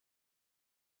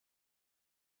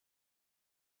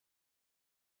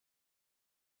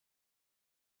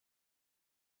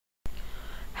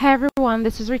Hi everyone,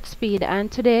 this is Rich Speed,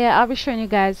 and today I'll be showing you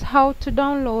guys how to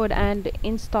download and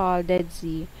install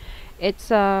DeadZ. It's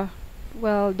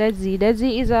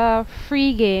DeadZ is a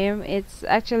free game. It's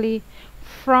actually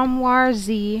from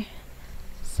DeadZ.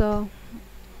 So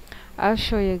I'll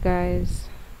show you guys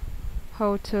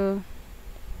how to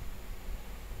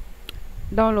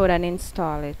download and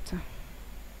install it.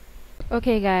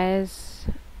 Okay guys,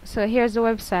 so here's the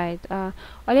website.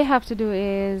 All you have to do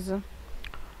is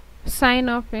sign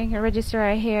up. You can register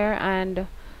right here, and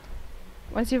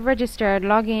once you've registered,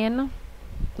 log in,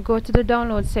 go to the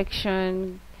download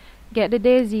section, get the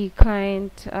DeadZ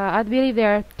client. I believe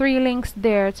there are 3 links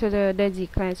there to the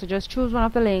DeadZ client, so just choose one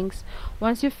of the links.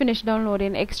 Once you finish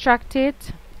downloading, extract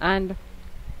it and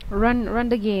run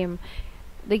the game.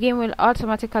 The game will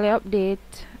automatically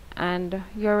update and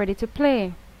you're ready to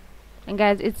play. And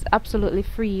guys, it's absolutely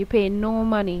free. You pay no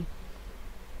money.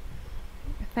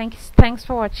 Thanks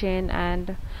for watching,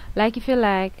 and like if you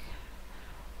like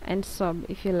and sub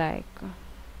if you like.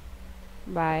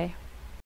 Bye.